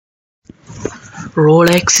Road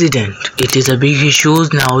accident. It is a big issue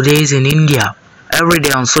nowadays in India. Every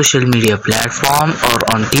day on social media platform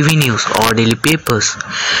or on TV news or daily papers.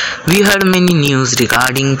 We heard many news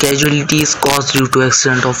regarding casualties caused due to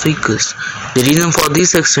accident of vehicles. The reason for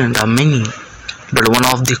this accident are many, but one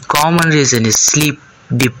of the common reason is sleep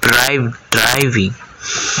deprived driving.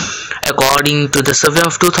 According to the survey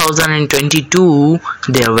of 2022,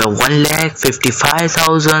 there were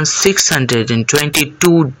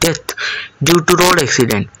 1,55,622 deaths due to road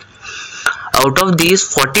accident. Out of these,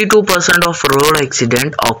 42% of road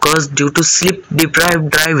accident occurs due to sleep deprived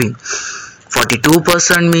driving.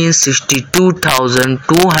 42% means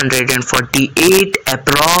 62,248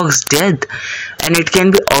 approx death, and it can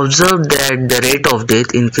be observed that the rate of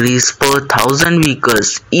death increase per 1,000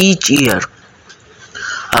 vehicles each year,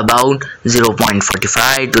 about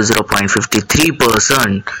 0.45 to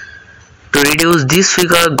 0.53%. To reduce this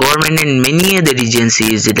figure, government and many other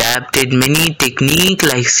agencies adapted many techniques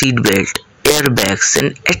like seatbelt, airbags,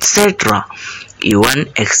 and etc. Even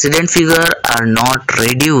accident figures are not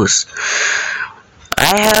reduced.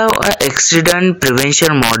 I have an accident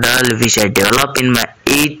prevention model which I developed in my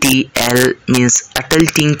ATL, means Atal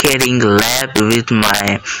Tinkering Lab, with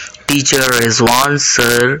my teacher Rizwan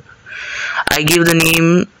sir. I give the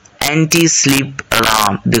name anti-sleep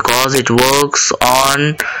alarm because it works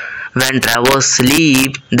on when drivers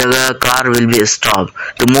sleep, the car will be stopped.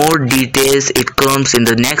 To more details, it comes in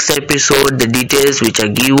the next episode, the details which are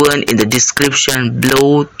given in the description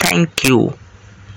below. Thank you.